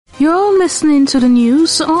You're listening to the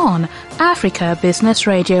news on Africa Business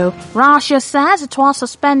Radio. Russia says it was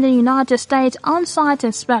suspending United States on-site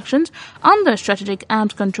inspections under a Strategic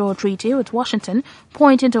Arms Control Treaty with Washington,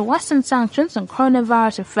 pointing to Western sanctions on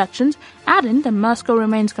coronavirus infections, adding that Moscow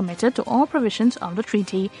remains committed to all provisions of the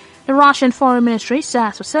treaty. The Russian Foreign Ministry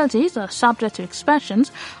says facilities that are subject to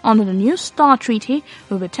inspections under the New START Treaty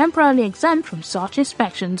will be temporarily exempt from such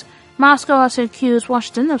inspections. Moscow has accused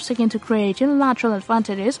Washington of seeking to create unilateral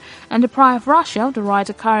advantages and deprive Russia of the right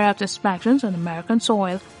to carry out inspections on American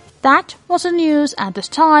soil. That was the news at this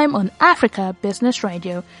time on Africa Business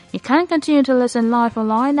Radio. You can continue to listen live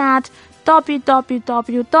online at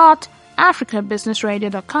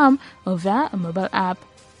www.africabusinessradio.com or via a mobile app.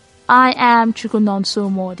 I am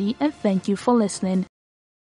Chukunonso Modi and thank you for listening.